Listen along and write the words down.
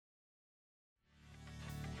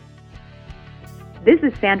This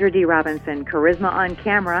is Sandra D. Robinson, Charisma on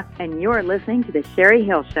Camera, and you're listening to The Sherry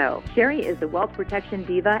Hill Show. Sherry is the wealth protection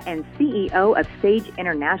diva and CEO of Sage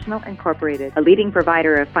International Incorporated, a leading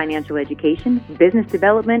provider of financial education, business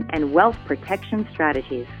development, and wealth protection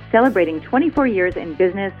strategies. Celebrating 24 years in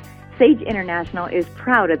business, Sage International is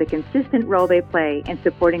proud of the consistent role they play in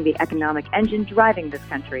supporting the economic engine driving this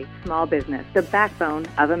country, small business, the backbone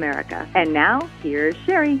of America. And now, here's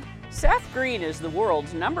Sherry. Seth Green is the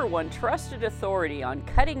world's #1 trusted authority on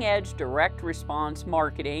cutting-edge direct response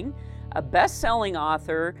marketing, a best-selling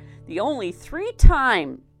author, the only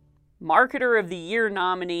 3-time Marketer of the Year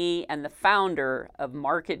nominee, and the founder of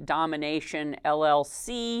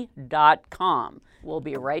MarketDominationLLC.com. We'll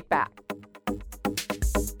be right back.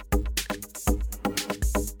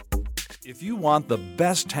 If you want the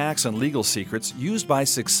best tax and legal secrets used by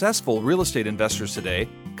successful real estate investors today,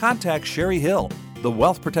 contact Sherry Hill, the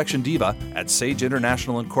wealth protection diva at Sage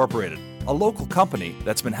International Incorporated, a local company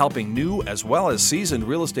that's been helping new as well as seasoned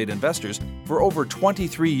real estate investors for over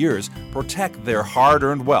 23 years protect their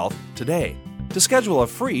hard-earned wealth today. To schedule a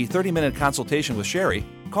free 30-minute consultation with Sherry,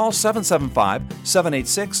 call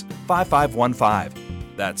 775-786-5515.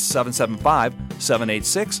 That's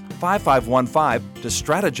 775-786-5515 to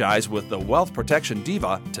strategize with the wealth protection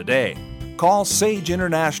diva today. Call Sage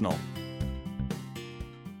International.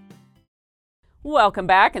 Welcome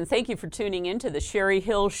back, and thank you for tuning in to the Sherry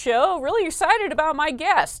Hill Show. Really excited about my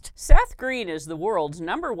guest. Seth Green is the world's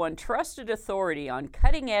 #1 trusted authority on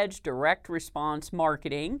cutting-edge direct response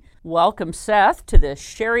marketing. Welcome, Seth, to the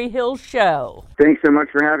Sherry Hill Show. Thanks so much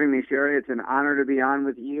for having me, Sherry. It's an honor to be on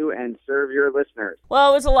with you and serve your listeners. Well,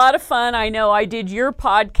 it was a lot of fun. I know I did your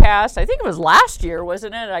podcast. I think it was last year,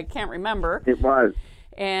 wasn't it? I can't remember. It was.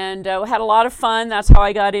 And had a lot of fun. That's how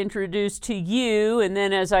I got introduced to you. And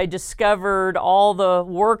then as I discovered all the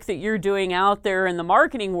work that you're doing out there in the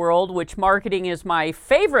marketing world, which marketing is my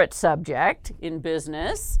favorite subject in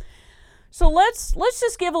business. So let's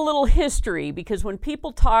just give a little history, because when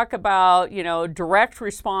people talk about, direct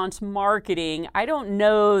response marketing, I don't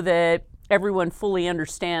know that everyone fully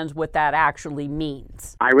understands what that actually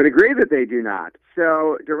means. I would agree that they do not.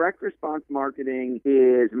 So direct response marketing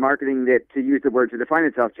is marketing that, to use the word to define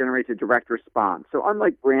itself, generates a direct response. So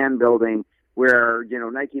unlike brand building, where,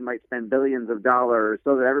 Nike might spend billions of dollars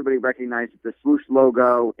so that everybody recognizes the swoosh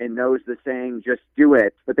logo and knows the saying, just do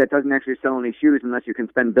it, but that doesn't actually sell any shoes unless you can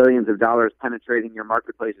spend billions of dollars penetrating your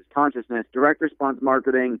marketplace's consciousness. Direct response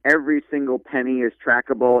marketing, every single penny is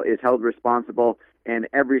trackable, is held responsible, and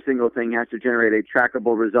every single thing has to generate a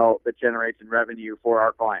trackable result that generates in revenue for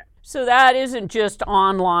our client. So that isn't just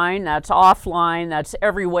online, that's offline, that's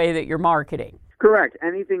every way that you're marketing. Correct.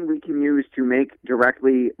 Anything we can use to make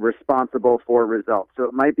directly responsible for results. So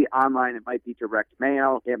it might be online, it might be direct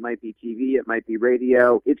mail, it might be TV, it might be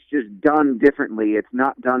radio. It's just done differently. It's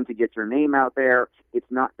not done to get your name out there. It's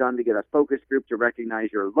not done to get a focus group to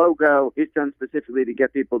recognize your logo. It's done specifically to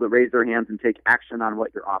get people to raise their hands and take action on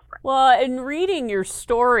what you're offering. Well, in reading your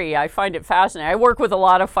story, I find it fascinating. I work with a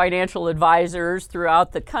lot of financial advisors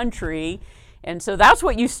throughout the country, and so that's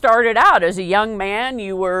what you started out as a young man.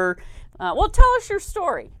 You were tell us your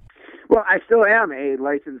story. Well, I still am a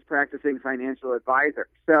licensed practicing financial advisor.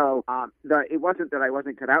 So it wasn't that I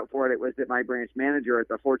wasn't cut out for it. It was that my branch manager at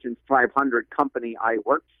the Fortune 500 company I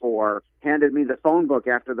worked for handed me the phone book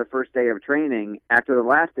after the first day of training, after the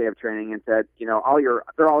last day of training, and said,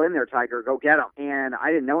 they're all in there, Tiger, go get them. And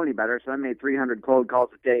I didn't know any better, so I made 300 cold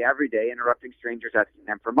calls a day every day, interrupting strangers, asking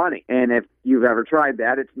them for money. And if you've ever tried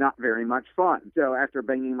that, it's not very much fun. So after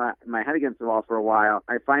banging my head against the wall for a while,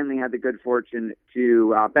 I finally had the good fortune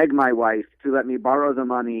to beg my wife to let me borrow the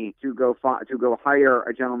money to go hire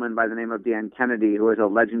a gentleman by the name of Dan Kennedy, who is a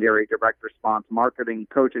legendary direct response marketing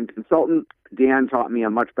coach and consultant. Dan taught me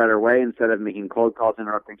a much better way. Instead of making cold calls,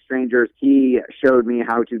 interrupting strangers, he showed me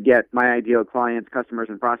how to get my ideal clients, customers,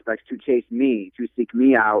 and prospects to chase me, to seek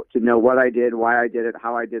me out, to know what I did, why I did it,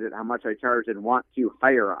 how much I charged, and want to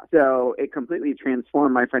hire us. So it completely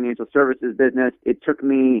transformed my financial services business. It took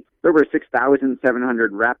me over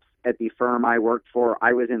 6,700 reps at the firm I worked for.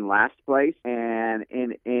 I was in last place, and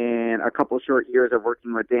in a couple short years of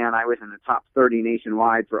working with Dan, I was in the top 30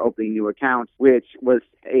 nationwide for opening new accounts, which was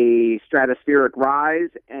a stratospheric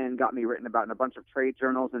rise and got me written about in a bunch of trade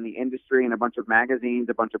journals in the industry and a bunch of magazines,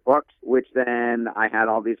 a bunch of books, which then I had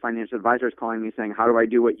all these financial advisors calling me saying, how do I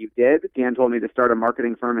do what you did? Dan told me to start a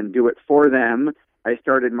marketing firm and do it for them. I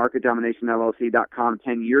started MarketDominationLLC.com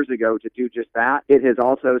 10 years ago to do just that. It has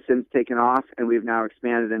also since taken off, and we've now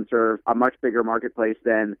expanded and serve a much bigger marketplace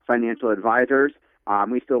than financial advisors.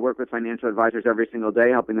 We still work with financial advisors every single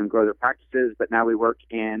day, helping them grow their practices, but now we work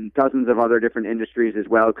in dozens of other different industries as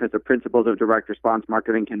well, because the principles of direct response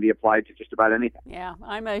marketing can be applied to just about anything. Yeah,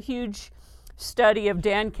 I'm a huge study of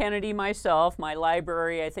Dan Kennedy myself. My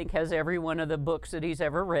library, I think, has every one of the books that he's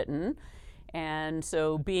ever written. And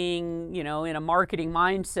so being, in a marketing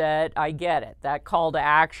mindset, I get it, that call to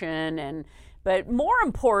action. But more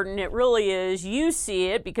important, it really is, you see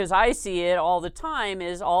it because I see it all the time,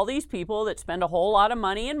 is all these people that spend a whole lot of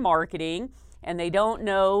money in marketing and they don't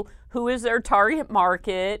know who is their target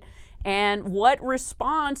market and what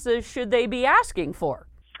responses should they be asking for.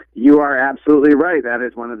 You are absolutely right. That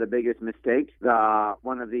is one of the biggest mistakes.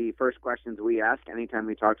 One of the first questions we ask anytime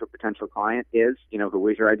we talk to a potential client is, who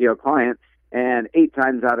is your ideal client? And 8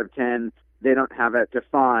 times out of 10, they don't have it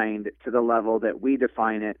defined to the level that we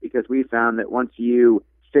define it, because we found that once you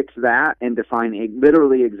fix that and define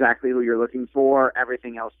literally exactly who you're looking for,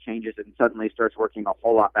 everything else changes and suddenly starts working a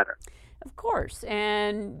whole lot better. Of course.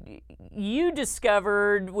 And you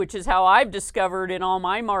discovered, which is how I've discovered in all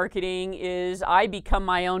my marketing, is I become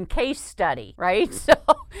my own case study, right?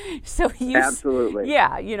 So you absolutely.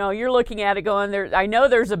 Yeah, you're looking at it going, I know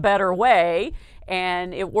there's a better way,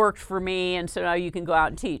 and it worked for me, and so now you can go out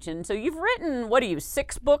and teach. And so you've written,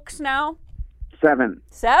 6 books now? 7.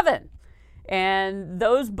 7. And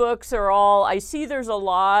those books are all, I see there's a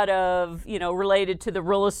lot of, related to the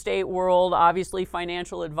real estate world, obviously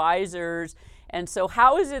financial advisors. And so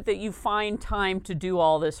how is it that you find time to do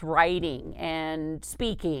all this writing and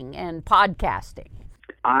speaking and podcasting?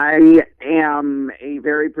 I am a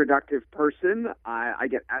very productive person. I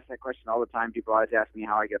get asked that question all the time. People always ask me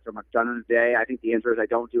how I get so much done in a day. I think the answer is I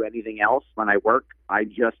don't do anything else when I work. I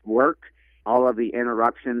just work. All of the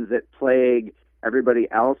interruptions that plague everybody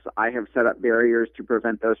else, I have set up barriers to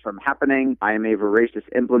prevent those from happening. I am a voracious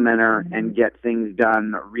implementer and get things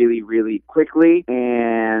done really, really quickly.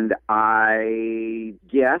 And I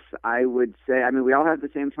guess I would say, we all have the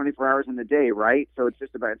same 24 hours in the day, right? So it's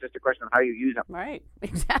just a question of how you use them. Right,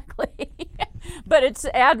 exactly. But it's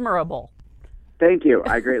admirable. Thank you.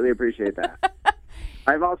 I greatly appreciate that.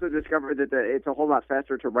 I've also discovered that it's a whole lot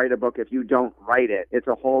faster to write a book if you don't write it.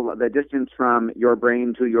 The distance from your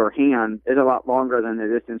brain to your hand is a lot longer than the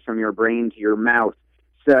distance from your brain to your mouth.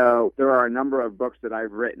 So there are a number of books that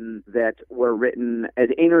I've written that were written as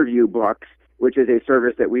interview books, which is a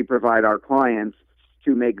service that we provide our clients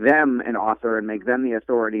to make them an author and make them the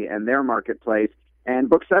authority in their marketplace. And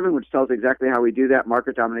book 7, which tells exactly how we do that,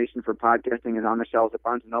 Market Domination for Podcasting, is on the shelves at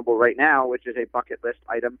Barnes & Noble right now, which is a bucket list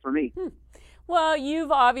item for me. Well,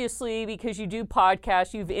 you've obviously, because you do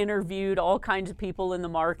podcasts, you've interviewed all kinds of people in the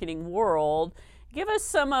marketing world. Give us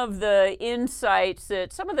some of the insights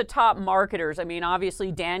that some of the top marketers,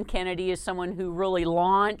 obviously Dan Kennedy is someone who really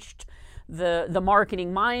launched the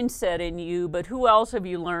marketing mindset in you, but who else have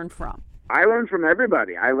you learned from? I learn from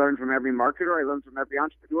everybody. I learn from every marketer. I learn from every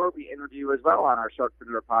entrepreneur we interview as well on our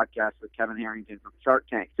Sharkpreneur podcast with Kevin Harrington from Shark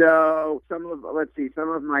Tank. So some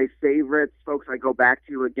of my favorites, folks I go back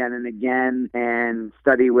to again and again and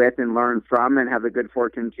study with and learn from and have the good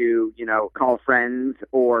fortune to, call friends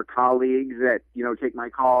or colleagues that, take my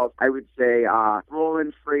calls. I would say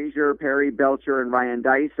Roland Frazier, Perry Belcher, and Ryan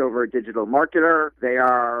Dice over at Digital Marketer. They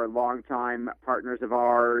are longtime partners of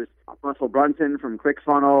ours. Russell Brunson from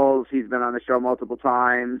ClickFunnels. He's been on the show multiple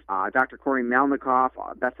times. Dr. Corey Melnikoff,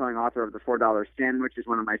 best-selling author of The $4 Sandwich, is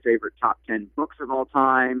one of my favorite top 10 books of all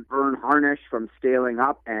time. Vern Harnish from Scaling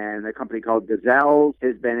Up and a company called Gazelles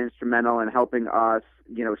has been instrumental in helping us,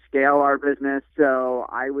 scale our business. So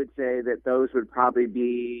I would say that those would probably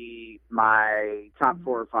be my top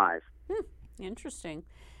 4 or 5. Interesting.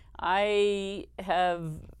 I have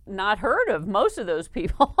not heard of most of those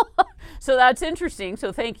people. So that's interesting.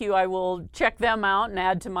 So thank you. I will check them out and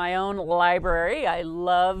add to my own library. I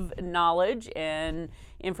love knowledge and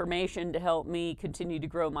information to help me continue to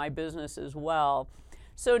grow my business as well.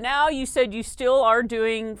 So now you said you still are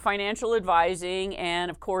doing financial advising,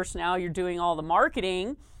 and of course now you're doing all the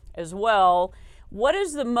marketing as well. What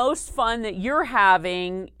is the most fun that you're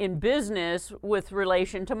having in business with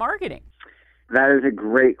relation to marketing? That is a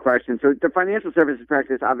great question. So the financial services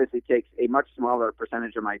practice obviously takes a much smaller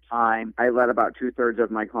percentage of my time. I let about 2/3 of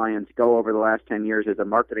my clients go over the last 10 years as the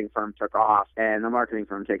marketing firm took off, and the marketing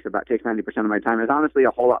firm takes 90% of my time. It's honestly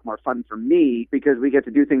a whole lot more fun for me because we get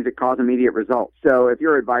to do things that cause immediate results. So if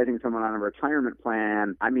you're advising someone on a retirement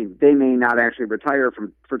plan, they may not actually retire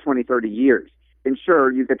for 20, 30 years. And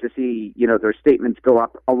sure, you get to see, their statements go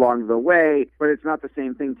up along the way, but it's not the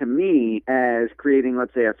same thing to me as creating,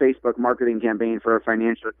 let's say, a Facebook marketing campaign for a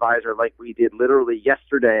financial advisor like we did literally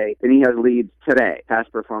yesterday, and he has leads today.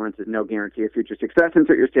 Past performance is no guarantee of future success.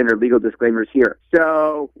 Insert your standard legal disclaimers here.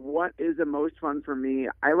 So what is the most fun for me?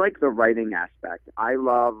 I like the writing aspect. I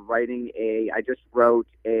love writing I just wrote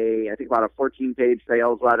I think about a 14-page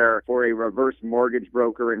sales letter for a reverse mortgage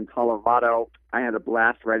broker in Colorado. I had a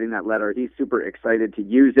blast writing that letter. He's super excited to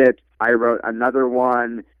use it. I wrote another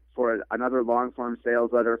one for another long-form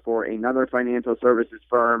sales letter for another financial services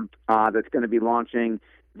firm that's going to be launching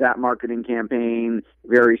that marketing campaign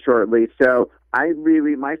very shortly. So my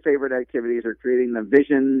favorite activities are creating the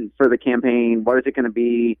vision for the campaign. What is it going to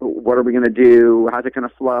be? What are we going to do? How's it going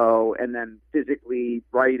to flow? And then physically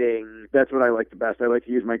writing. That's what I like the best. I like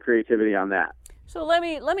to use my creativity on that. So let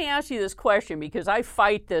me ask you this question, because I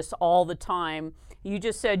fight this all the time. You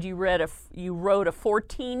just said you wrote a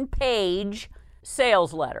 14-page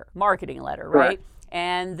sales letter, marketing letter, right? Correct.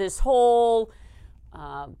 And this whole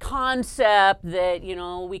concept that,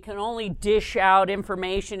 we can only dish out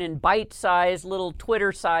information in bite-sized little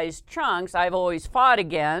Twitter-sized chunks, I've always fought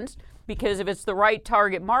against, because if it's the right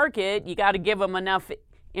target market, you got to give them enough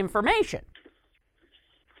information.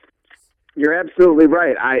 You're absolutely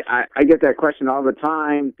right. I get that question all the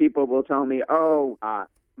time. People will tell me,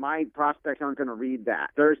 my prospects aren't going to read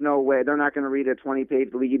that. There's no way. They're not going to read a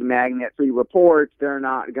 20-page lead magnet, 3 reports. They're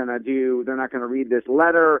not going to read this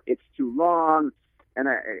letter. It's too long. And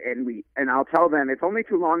I'll tell them it's only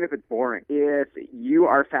too long if it's boring. If you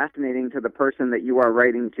are fascinating to the person that you are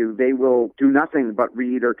writing to, they will do nothing but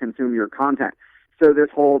read or consume your content. So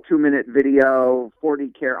this whole 2-minute video,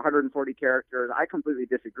 140 characters, I completely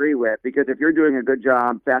disagree with, because if you're doing a good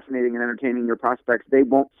job fascinating and entertaining your prospects, they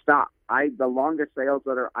won't stop. The longest sales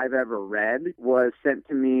letter I've ever read was sent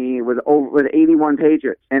to me with 81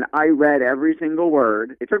 pages, and I read every single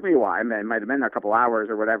word. It took me a while. It might have been a couple hours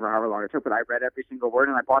or whatever, however long it took, but I read every single word,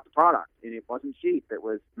 and I bought the product. And it wasn't cheap. It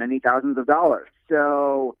was many thousands of dollars.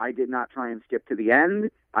 So I did not try and skip to the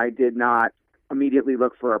end. I did not immediately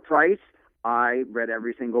look for a price. I read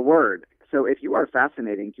every single word. So if you are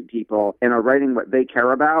fascinating to people and are writing what they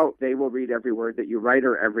care about, they will read every word that you write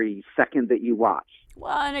or every second that you watch.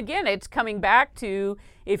 Well, and again, it's coming back to,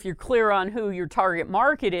 if you're clear on who your target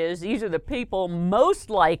market is, these are the people most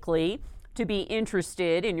likely to be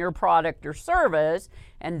interested in your product or service,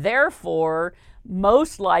 and therefore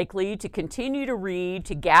most likely to continue to read,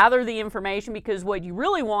 to gather the information, because what you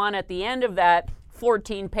really want at the end of that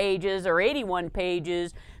 14 pages or 81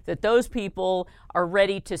 pages, that those people are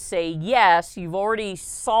ready to say yes. You've already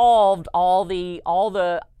solved all the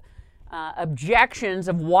objections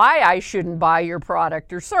of why I shouldn't buy your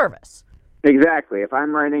product or service. Exactly. If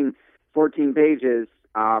I'm writing 14 pages,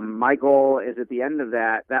 my goal is at the end of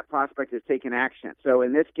that prospect has taken action. So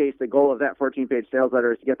in this case, the goal of that 14-page sales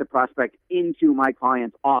letter is to get the prospect into my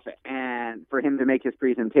client's office and for him to make his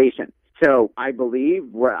presentation. So I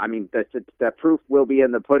believe, the proof will be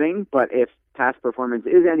in the pudding, but if past performance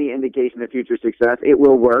is any indication of future success, it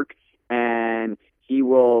will work, and he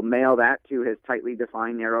will mail that to his tightly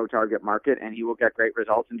defined narrow target market, and he will get great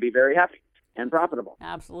results and be very happy and profitable.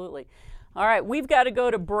 Absolutely. All right, we've got to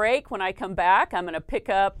go to break. When I come back, I'm going to pick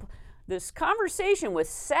up this conversation with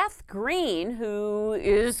Seth Green, who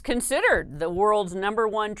is considered the world's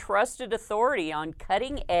 #1 trusted authority on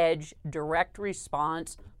cutting-edge direct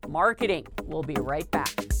response marketing. We'll be right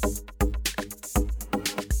back.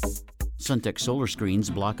 SunTech solar screens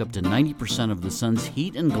block up to 90% of the sun's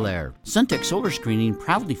heat and glare. SunTech solar screening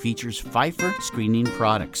proudly features Pfeiffer screening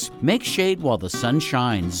products. Make shade while the sun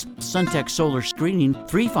shines. SunTech solar screening,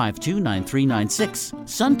 352-9396.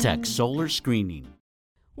 SunTech solar screening.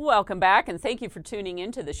 Welcome back, and thank you for tuning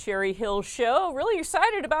in to the Sherry Hill Show. Really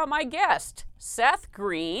excited about my guest, Seth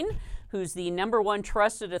Green, who's the #1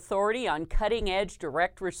 trusted authority on cutting-edge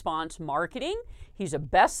direct response marketing. He's a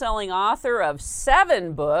best-selling author of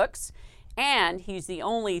 7 books, and he's the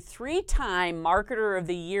only 3-time Marketer of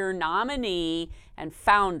the Year nominee and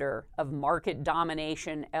founder of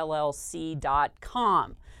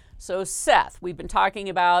MarketDominationLLC.com. So Seth, we've been talking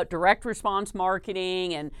about direct response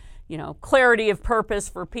marketing and, clarity of purpose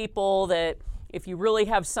for people, that if you really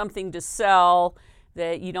have something to sell,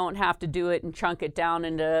 that you don't have to do it and chunk it down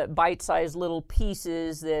into bite-sized little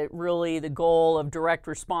pieces, that really the goal of direct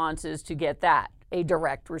response is to get a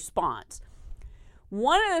direct response.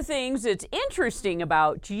 One of the things that's interesting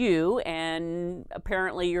about you, and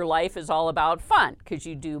apparently your life is all about fun, because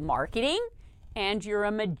you do marketing and you're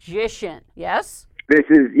a magician, yes?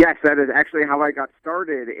 Yes, that is actually how I got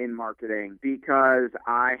started in marketing, because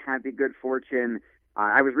I had the good fortune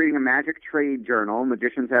I was reading a magic trade journal.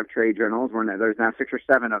 Magicians have trade journals. There's now 6 or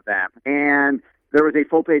 7 of them. And there was a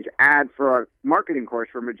full-page ad for a marketing course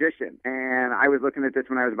for magicians. And I was looking at this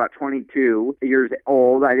when I was about 22 years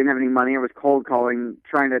old. I didn't have any money. I was cold calling,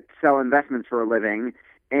 trying to sell investments for a living.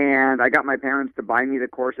 And I got my parents to buy me the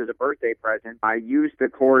course as a birthday present. I used the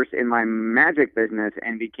course in my magic business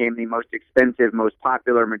and became the most expensive, most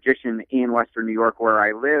popular magician in Western New York, where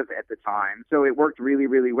I live at the time. So it worked really,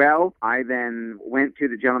 really well. I then went to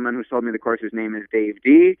the gentleman who sold me the course, whose name is Dave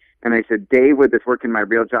D. And I said, Dave, would this work in my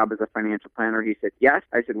real job as a financial planner? He said, yes.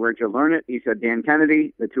 I said, where'd you learn it? He said, Dan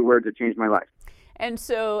Kennedy, the 2 words that changed my life. And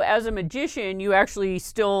so as a magician, you actually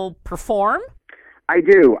still perform? I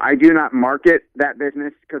do. I do not market that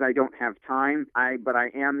business because I don't have time. But I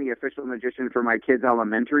am the official magician for my kids'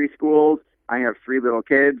 elementary schools. I have 3 little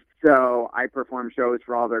kids, so I perform shows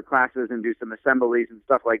for all their classes and do some assemblies and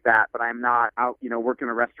stuff like that. But I'm not out, working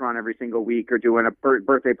a restaurant every single week or doing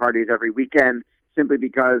birthday parties every weekend, simply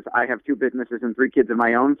because I have 2 businesses and 3 kids of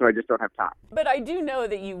my own, so I just don't have time. But I do know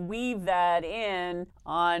that you weave that in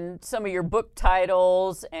on some of your book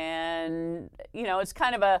titles, and, it's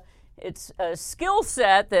kind of it's a skill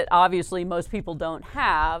set that obviously most people don't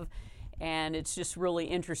have, and it's just really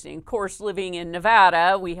interesting. Of course, living in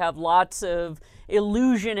Nevada, we have lots of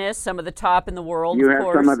illusionists, some of the top in the world. You have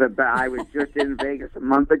some of the best. I was just in Vegas a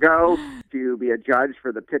month ago to be a judge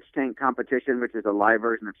for the Pitch Tank competition, which is a live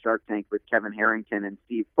version of Shark Tank with Kevin Harrington and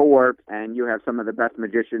Steve Forbes. And you have some of the best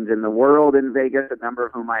magicians in the world in Vegas, a number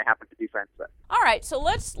of whom I happen to be friends with. All right, so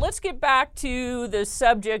let's get back to the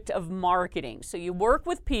subject of marketing. So you work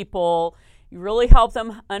with people, you really help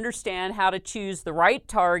them understand how to choose the right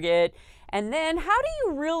target, and then how do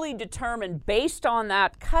you really determine, based on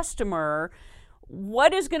that customer,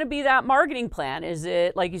 what is going to be that marketing plan? Is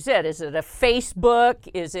it, like you said, is it a Facebook?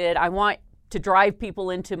 Is it, I want to drive people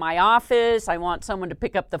into my office, I want someone to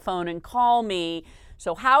pick up the phone and call me?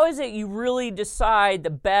 So how is it you really decide the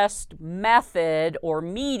best method or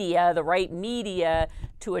media, the right media,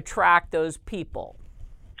 to attract those people?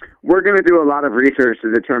 We're going to do a lot of research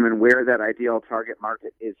to determine where that ideal target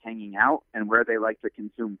market is hanging out and where they like to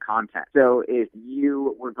consume content. So if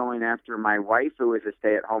you were going after my wife, who is a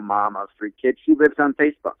stay-at-home mom of 3 kids, she lives on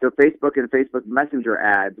Facebook. So Facebook and Facebook Messenger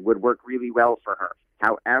ads would work really well for her.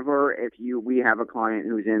 However, we have a client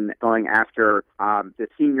who's going after the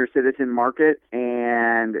senior citizen market,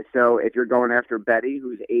 and so if you're going after Betty,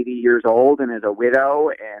 who's 80 years old and is a widow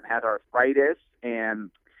and has arthritis, and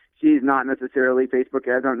Facebook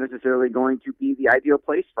ads aren't necessarily going to be the ideal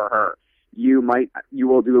place for her. You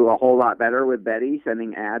will do a whole lot better with Betty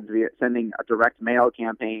sending a direct mail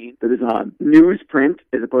campaign that is on newsprint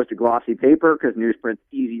as opposed to glossy paper, because newsprint's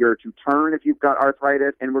easier to turn if you've got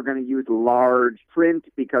arthritis. And we're going to use large print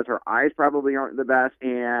because her eyes probably aren't the best,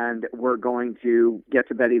 and we're going to get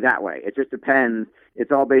to Betty that way. It just depends.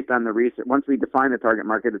 It's all based on the research. Once we define the target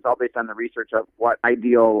market, it's all based on the research of what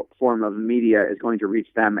ideal form of media is going to reach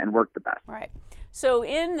them and work the best. Right. So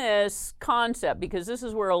in this concept, because this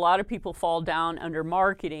is where a lot of people fall down under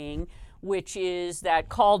marketing, which is that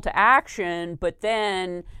call to action, but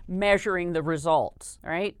then measuring the results,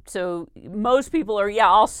 right? So most people are,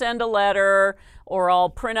 I'll send a letter or I'll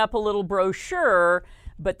print up a little brochure,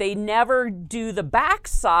 but they never do the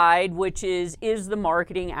backside, which is the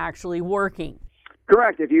marketing actually working?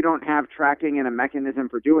 Correct. If you don't have tracking and a mechanism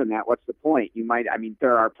for doing that, what's the point?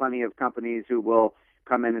 There are plenty of companies who will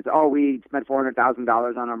come in and say, we spent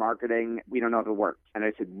 $400,000 on our marketing. We don't know if it works. And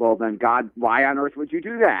I said, well, then, God, why on earth would you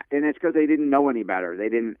do that? And it's because they didn't know any better. They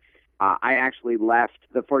didn't. I actually left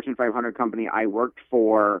the Fortune 500 company I worked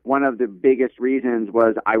for. One of the biggest reasons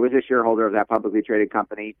was I was a shareholder of that publicly traded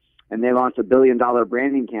company, and they launched a $1 billion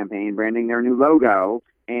branding campaign, branding their new logo.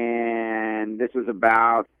 And this was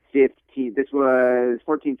about 14,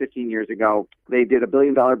 15 years ago. They did a $1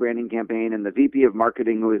 billion branding campaign, and the VP of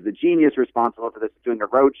marketing, who is the genius responsible for this, doing a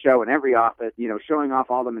road show in every office, showing off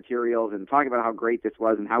all the materials and talking about how great this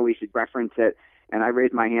was and how we should reference it. And I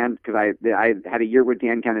raised my hand because I had a year with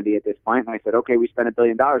Dan Kennedy at this point, and I said, okay, we spent $1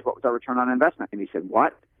 billion. What was our return on investment? And he said,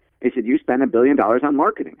 what? They said, you spent $1 billion on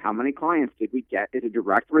marketing. How many clients did we get as a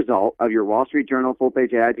direct result of your Wall Street Journal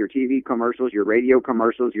full-page ads, your TV commercials, your radio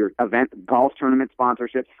commercials, your event golf tournament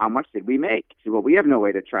sponsorships? How much did we make? He said, well, we have no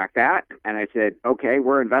way to track that. And I said, okay,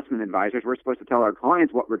 we're investment advisors. We're supposed to tell our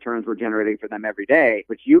clients what returns we're generating for them every day,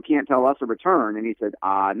 but you can't tell us a return. And he said,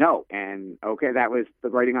 no. And okay, that was the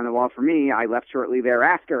writing on the wall for me. I left shortly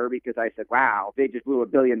thereafter because I said, wow, they just blew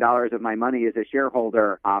 $1 billion of my money as a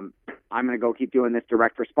shareholder. I'm going to go keep doing this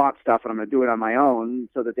direct response stuff, and I'm going to do it on my own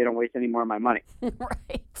so that they don't waste any more of my money.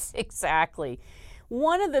 Right, exactly.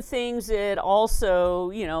 one of the things that also,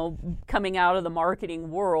 coming out of the marketing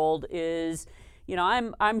world is,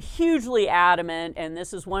 I'm hugely adamant, and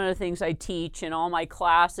this is one of the things I teach in all my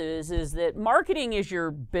classes, is that marketing is your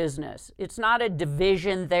business. It's not a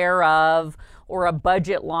division thereof or a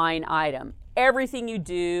budget line item. Everything you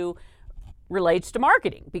do relates to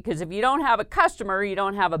marketing, because if you don't have a customer, you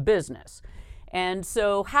don't have a business. And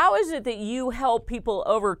so how is it that you help people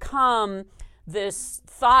overcome this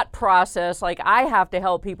thought process, like I have to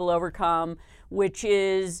help people overcome, which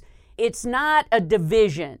is it's not a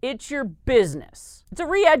division, it's your business. It's a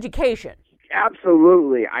re-education.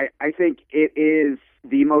 Absolutely. I think it is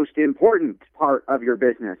the most important part of your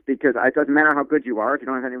business, because it doesn't matter how good you are if you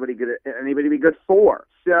don't have anybody to be good for.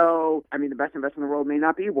 So, the best investor in the world may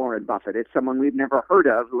not be Warren Buffett. It's someone we've never heard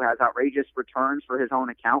of who has outrageous returns for his own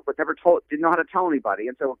account, but didn't know how to tell anybody,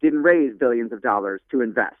 and so didn't raise billions of dollars to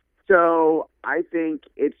invest. So I think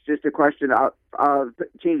it's just a question of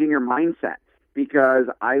changing your mindset, because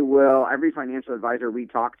every financial advisor we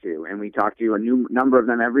talk to, and we talk to a new number of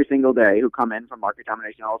them every single day who come in from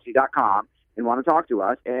MarketDominationLLC.com and want to talk to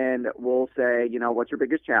us, and we'll say, what's your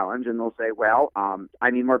biggest challenge? And they'll say, well, I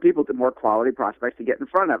need more people, more quality prospects to get in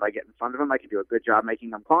front of. I get in front of them, I can do a good job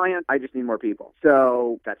making them clients. I just need more people.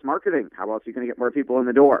 So that's marketing. How else are you going to get more people in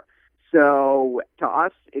the door? So to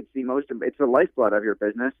us, it's the lifeblood of your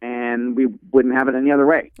business, and we wouldn't have it any other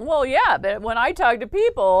way. Well, yeah, but when I talk to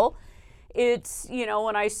people, it's,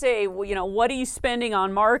 when I say, what are you spending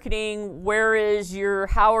on marketing?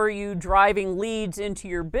 How are you driving leads into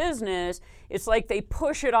your business? It's like they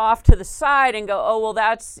push it off to the side and go, oh, well,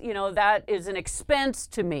 that is an expense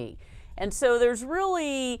to me. And so there's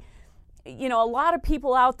really, a lot of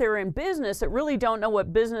people out there in business that really don't know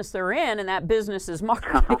what business they're in, and that business is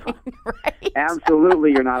marketing, right?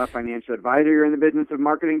 Absolutely. You're not a financial advisor. You're in the business of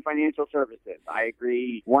marketing financial services. I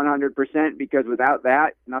agree 100%, because without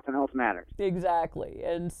that, nothing else matters. Exactly.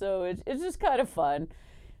 And so it's just kind of fun.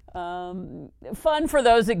 Fun for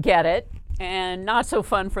those that get it, and not so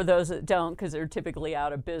fun for those that don't, because they're typically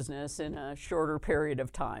out of business in a shorter period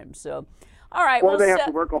of time. So, all right. Or they have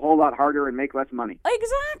to work a whole lot harder and make less money.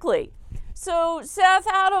 Exactly. So, Seth,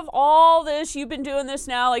 out of all this, you've been doing this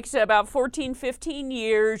now, like you said, about 14, 15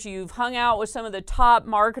 years. You've hung out with some of the top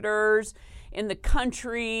marketers in the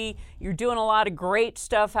country. You're doing a lot of great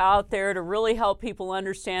stuff out there to really help people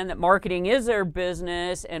understand that marketing is their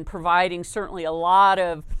business, and providing certainly a lot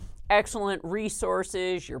of excellent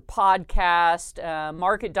resources. Your podcast,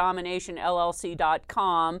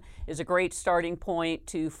 MarketDominationLLC.com, is a great starting point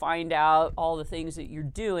to find out all the things that you're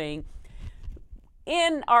doing.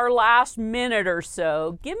 In our last minute or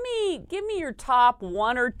so, give me your top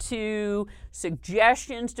one or two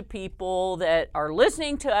suggestions to people that are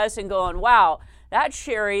listening to us and going, wow, that's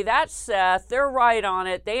Sherry, that's Seth, they're right on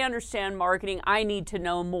it, they understand marketing, I need to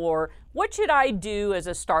know more. What should I do as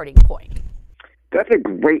a starting point? That's a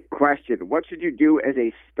great question. What should you do as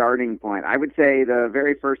a starting point? I would say the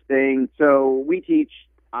very first thing, so we teach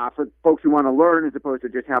for folks who want to learn as opposed to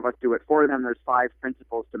just have us do it for them. There's 5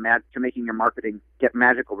 principles to making your marketing get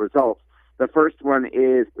magical results. The first one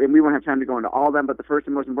is, and we won't have time to go into all of them, but the first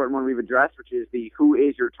and most important one we've addressed, which is the who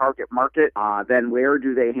is your target market, then where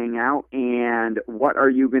do they hang out, and what are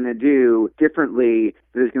you going to do differently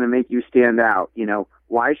that is going to make you stand out?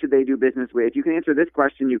 Why should they do business with? If you can answer this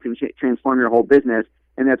question, you can transform your whole business.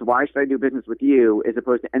 And that's why should I do business with you as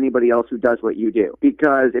opposed to anybody else who does what you do?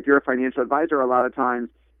 Because if you're a financial advisor, a lot of times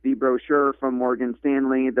the brochure from Morgan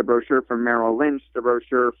Stanley, the brochure from Merrill Lynch, the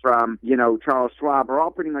brochure from, Charles Schwab are all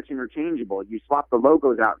pretty much interchangeable. You swap the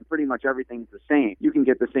logos out and pretty much everything's the same. You can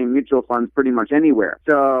get the same mutual funds pretty much anywhere.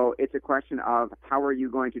 So it's a question of how are you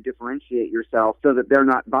going to differentiate yourself so that they're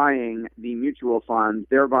not buying the mutual funds,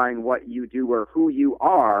 they're buying what you do or who you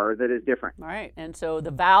are that is different. All right. And so the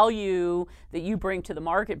value that you bring to the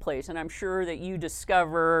marketplace, and I'm sure that you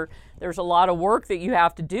discover there's a lot of work that you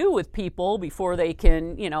have to do with people before they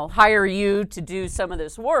can, hire you to do some of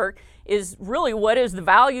this work, is really what is the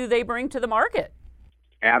value they bring to the market.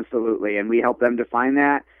 Absolutely. And we help them define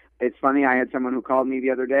that. It's funny, I had someone who called me the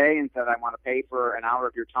other day and said, I want to pay for an hour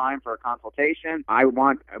of your time for a consultation. I said,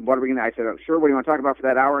 oh, sure, what do you want to talk about for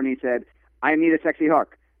that hour? And he said, I need a sexy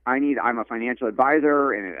hook. I'm a financial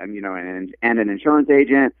advisor and an insurance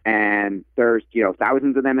agent, and there's,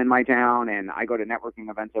 thousands of them in my town, and I go to networking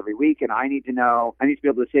events every week, and I need to be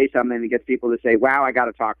able to say something that gets people to say, wow, I got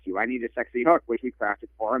to talk to you. I need a sexy hook, which we crafted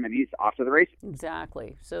for him, and he's off to the races.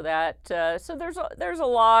 Exactly. So there's a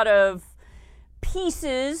lot of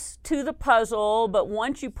pieces to the puzzle, but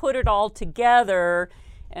once you put it all together,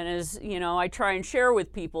 And as you know, I try and share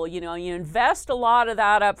with people, you invest a lot of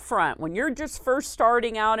that up front. When you're just first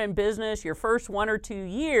starting out in business, your first 1 or 2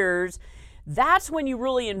 years, that's when you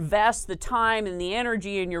really invest the time and the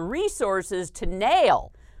energy and your resources to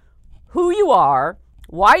nail who you are,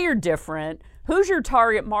 why you're different, who's your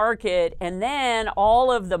target market, and then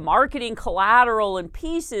all of the marketing collateral and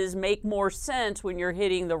pieces make more sense when you're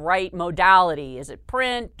hitting the right modality. Is it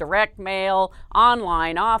print, direct mail,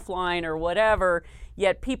 online, offline, or whatever?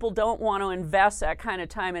 Yet people don't want to invest that kind of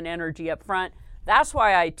time and energy up front. That's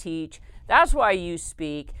why I teach. That's why you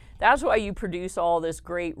speak. That's why you produce all this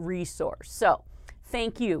great resource. So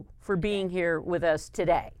thank you for being here with us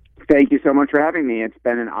today. Thank you so much for having me. It's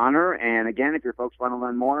been an honor. And again, if your folks want to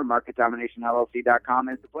learn more, marketdominationllc.com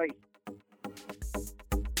is the place.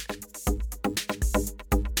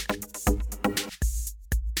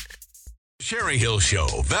 Sherry Hill Show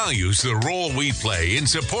values the role we play in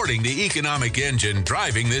supporting the economic engine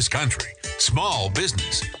driving this country. Small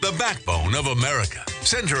business, the backbone of America.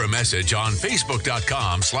 Send her a message on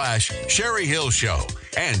Facebook.com/Sherry Hill Show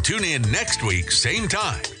and tune in next week, same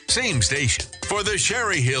time, same station, for the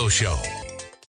Sherry Hill Show.